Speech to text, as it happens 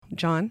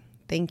John,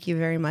 thank you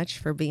very much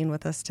for being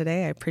with us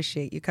today. I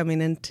appreciate you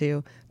coming in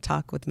to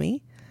talk with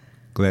me.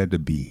 Glad to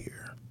be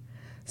here.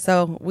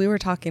 So we were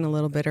talking a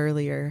little bit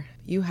earlier.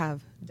 You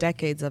have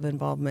decades of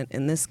involvement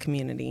in this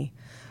community,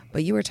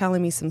 but you were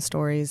telling me some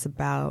stories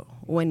about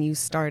when you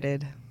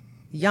started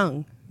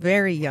young,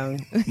 very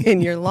young, in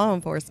your law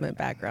enforcement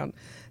background.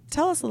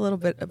 Tell us a little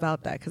bit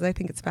about that, because I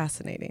think it's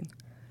fascinating.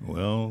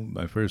 Well,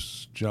 my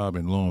first job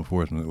in law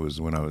enforcement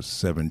was when I was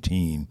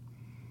 17,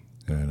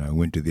 and I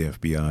went to the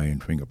FBI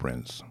in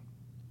fingerprints.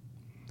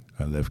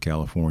 I left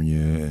California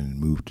and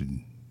moved to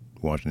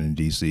Washington,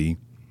 D.C.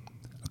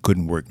 I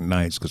couldn't work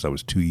nights because I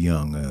was too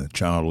young.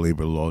 Child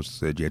labor laws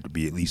said you had to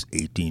be at least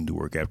 18 to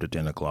work after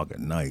 10 o'clock at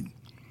night.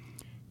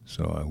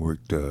 So I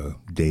worked a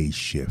day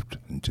shift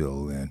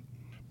until then.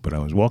 But I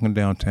was walking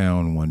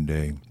downtown one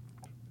day.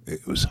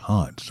 It was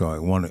hot, so I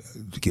wanted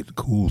to get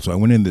cool. So I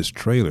went in this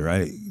trailer.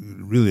 I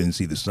really didn't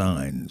see the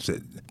sign. It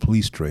said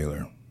police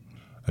trailer.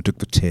 I took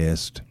the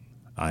test.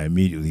 I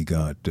immediately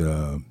got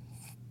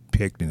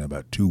picked in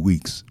about 2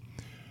 weeks.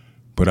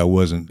 But I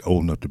wasn't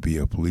old enough to be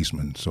a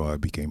policeman, so I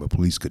became a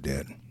police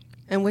cadet.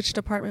 And which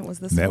department was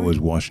this? That was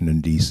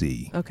Washington,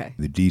 D.C. Okay.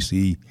 The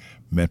D.C.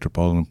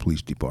 Metropolitan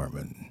Police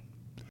Department.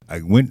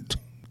 I went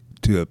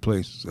to a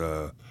place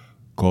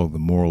called the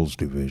Morals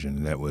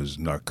Division. That was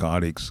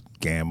narcotics,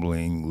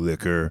 gambling,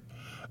 liquor,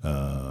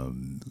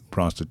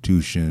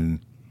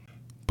 prostitution.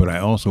 But I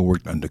also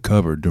worked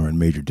undercover during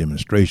major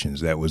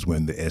demonstrations. That was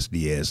when the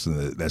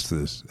SDS, that's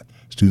the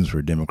Students for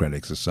a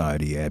Democratic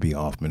Society, Abby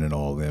Hoffman and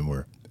all of them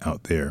were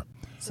out there.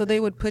 So they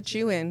would put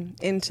you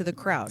into the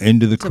crowd.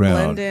 Into the to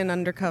crowd. Blend in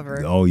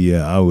undercover. Oh,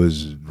 yeah, I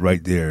was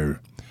right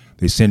there.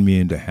 They send me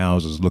into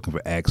houses looking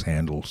for axe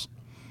handles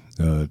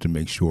to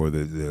make sure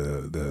that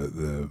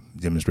the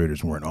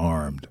demonstrators weren't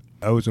armed.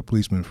 I was a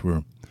policeman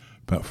for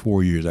about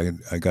 4 years.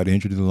 I got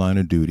injured in the line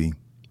of duty.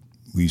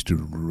 We used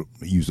to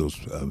use those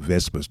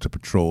Vespas to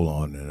patrol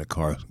on, and a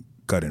car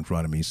cut in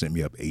front of me, sent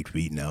me up 8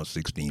 feet, now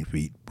 16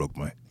 feet, broke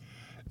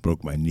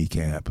my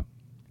kneecap.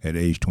 At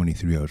age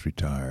 23, I was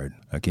retired.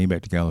 I came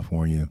back to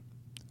California,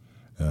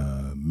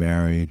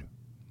 married,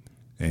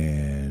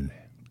 and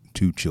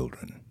 2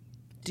 children.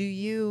 Do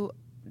you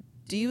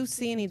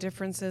see any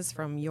differences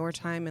from your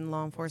time in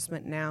law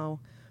enforcement now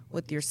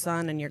with your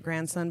son and your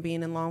grandson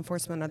being in law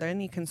enforcement? Are there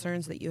any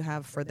concerns that you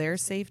have for their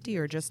safety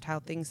or just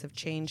how things have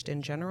changed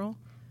in general?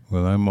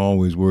 Well, I'm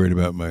always worried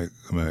about my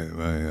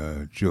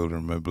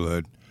children, my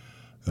blood,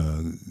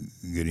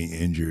 getting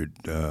injured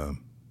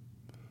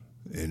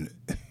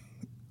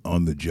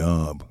on the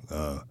job.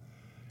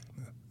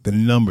 The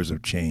numbers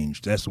have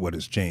changed. That's what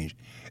has changed.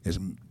 It's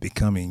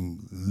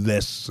becoming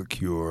less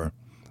secure.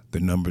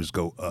 The numbers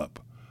go up.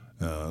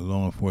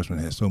 Law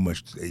enforcement has so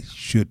much they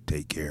should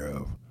take care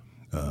of,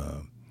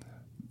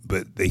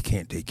 but they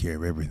can't take care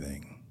of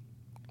everything.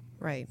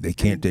 Right. They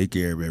can't take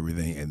care of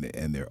everything,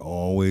 and they're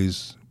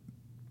always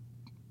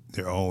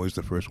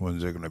the first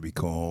ones that are going to be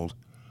called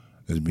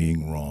as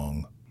being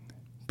wrong.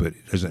 But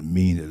it doesn't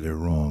mean that they're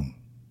wrong.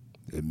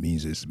 It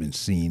means it's been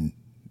seen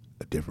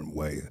a different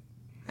way.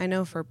 I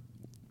know for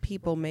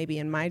people maybe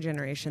in my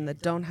generation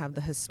that don't have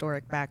the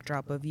historic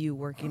backdrop of you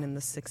working in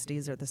the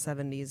 60s or the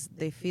 70s,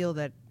 they feel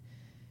that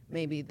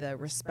maybe the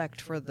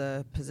respect for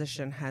the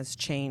position has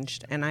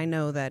changed. And I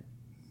know that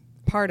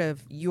part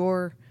of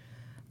your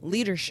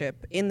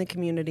leadership in the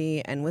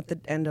community and with the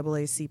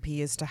NAACP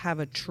is to have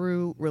a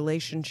true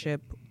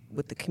relationship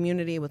with the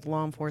community, with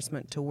law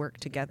enforcement, to work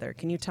together.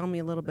 Can you tell me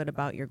a little bit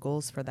about your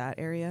goals for that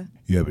area?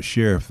 You have a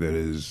sheriff that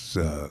is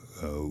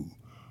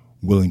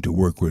willing to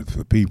work with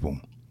the people,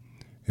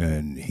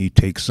 and he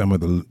takes some of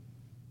the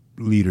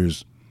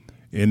leaders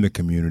in the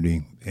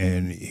community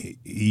and he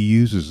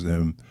uses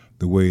them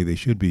the way they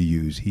should be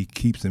used. He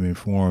keeps them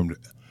informed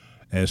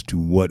as to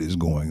what is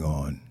going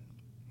on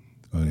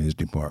in his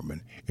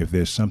department. If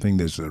there's something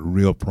that's a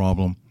real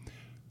problem,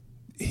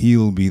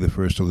 he'll be the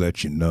first to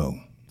let you know,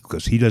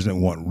 because he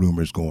doesn't want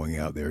rumors going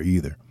out there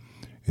either.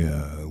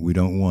 We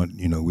don't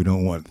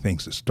want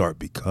things to start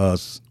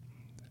because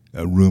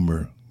a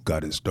rumor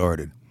got it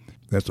started.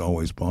 That's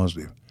always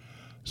positive.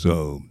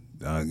 So,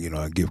 I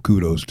give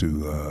kudos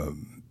to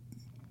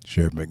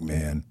Sheriff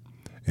McMahon.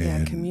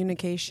 And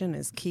communication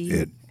is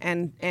key,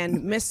 and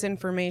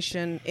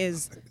misinformation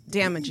is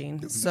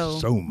damaging. So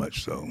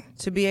much so.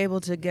 To be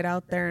able to get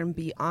out there and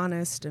be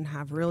honest and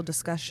have real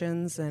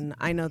discussions, and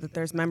I know that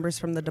there's members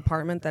from the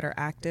department that are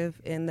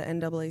active in the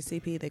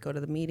NAACP. They go to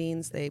the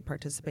meetings, they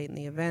participate in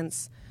the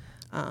events.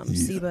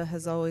 SEBA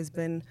has always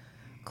been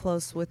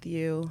close with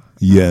you.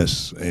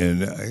 Yes,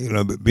 and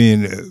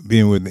being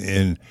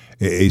within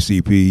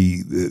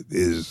ACP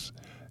is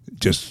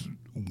just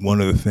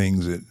one of the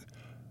things that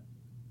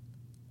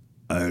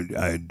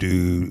I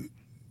do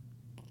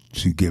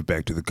to give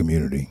back to the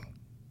community.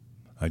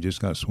 I just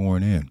got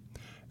sworn in,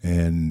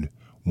 and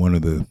one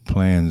of the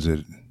plans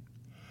that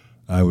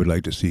I would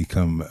like to see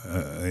come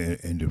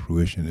into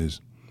fruition is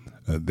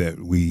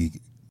that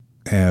we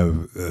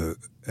have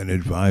an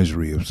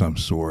advisory of some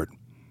sort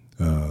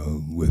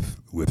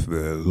with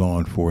the law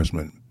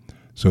enforcement,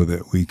 so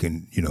that we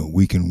can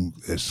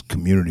as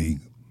community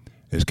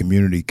as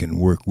community can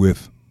work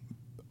with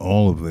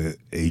all of the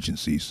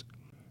agencies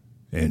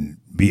and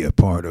be a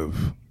part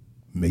of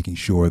making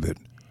sure that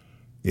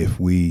if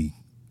we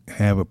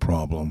have a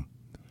problem,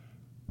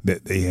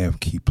 that they have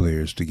key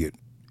players to get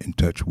in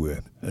touch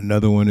with.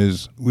 Another one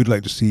is we'd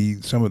like to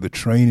see some of the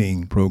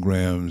training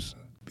programs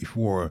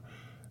before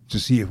to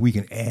see if we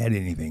can add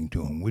anything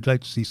to them. We'd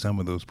like to see some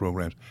of those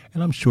programs,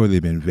 and I'm sure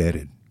they've been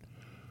vetted.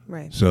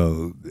 Right.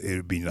 So it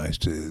would be nice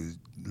to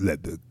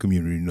let the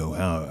community know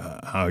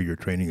how your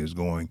training is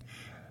going.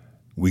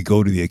 We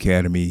go to the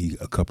academy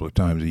a couple of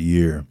times a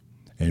year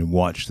and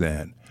watch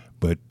that,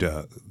 but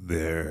I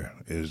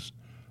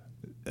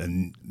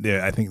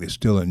think there's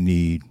still a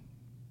need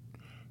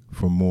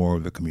for more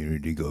of the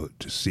community to go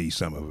to see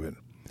some of it.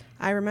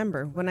 I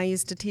remember when I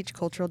used to teach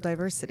cultural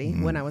diversity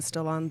when I was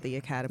still on the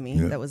academy.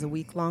 Yeah. That was a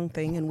week-long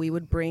thing, and we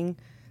would bring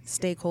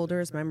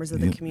stakeholders, members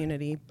of the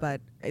community,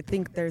 but I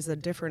think there's a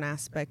different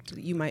aspect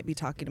you might be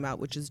talking about,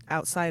 which is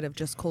outside of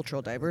just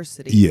cultural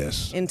diversity.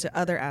 Yes. Into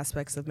other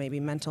aspects of maybe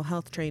mental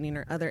health training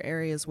or other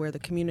areas where the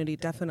community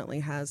definitely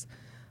has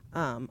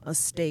a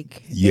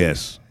stake.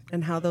 Yes.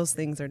 And how those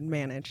things are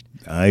managed.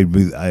 I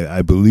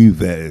believe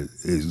that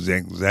is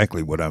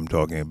exactly what I'm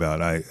talking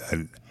about.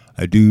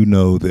 I do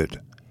know that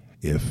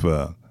if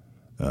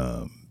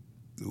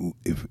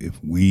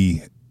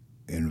we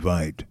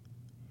invite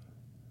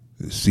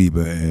the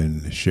SEBA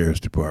and the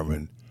Sheriff's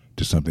Department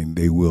to something,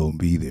 they will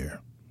be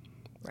there.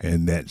 Right.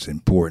 And that's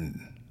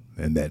important,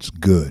 and that's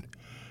good.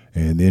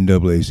 And the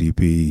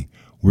NAACP,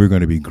 we're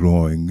going to be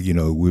growing. You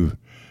know, we've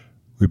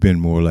been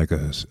more like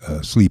a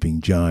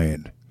sleeping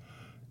giant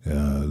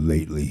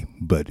lately,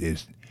 but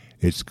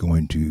it's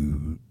going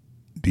to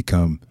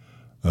become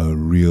a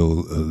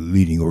real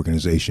leading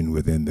organization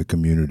within the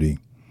community,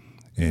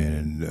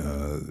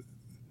 and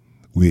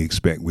we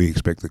expect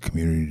the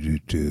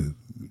community to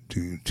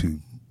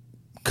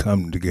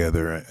come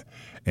together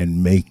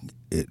and make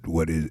it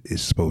what it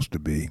is supposed to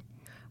be.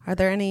 Are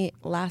there any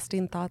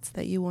lasting thoughts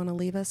that you want to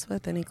leave us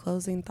with? Any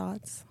closing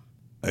thoughts?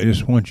 I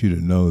just want you to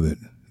know that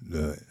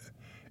the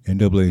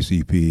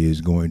NAACP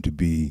is going to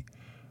be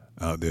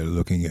out there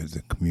looking at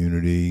the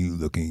community,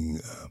 looking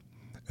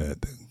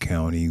at the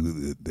county.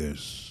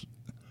 There's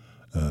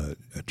a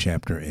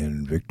chapter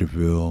in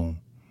Victorville.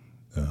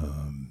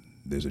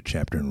 There's a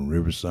chapter in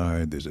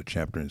Riverside. There's a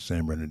chapter in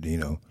San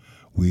Bernardino.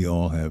 We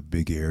all have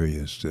big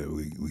areas that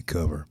we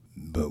cover,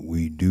 but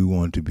we do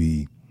want to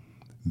be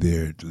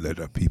there to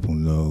let our people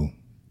know,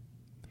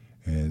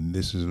 and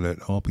this is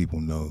let all people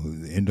know.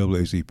 The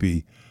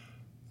NAACP,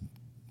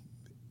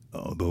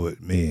 although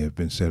it may have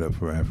been set up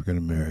for African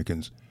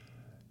Americans,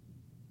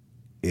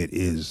 it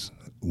is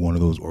one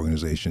of those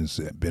organizations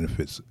that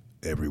benefits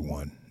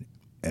everyone.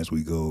 As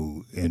we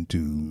go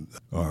into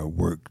our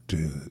work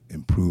to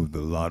improve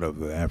the lot of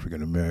the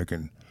African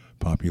American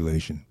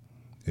population,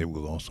 it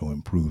will also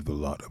improve the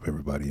lot of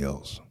everybody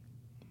else,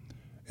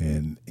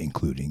 and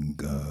including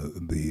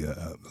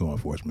the law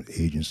enforcement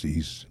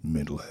agencies,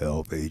 mental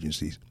health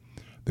agencies,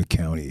 the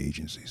county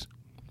agencies.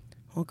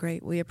 Well,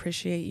 great. We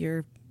appreciate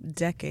your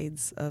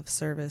decades of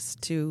service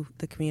to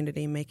the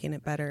community, making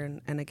it better.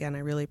 And again, I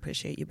really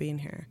appreciate you being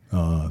here.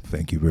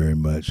 Thank you very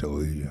much,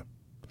 Lolita.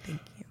 Thank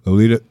you.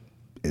 Lolita,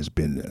 it's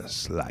been a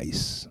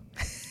slice.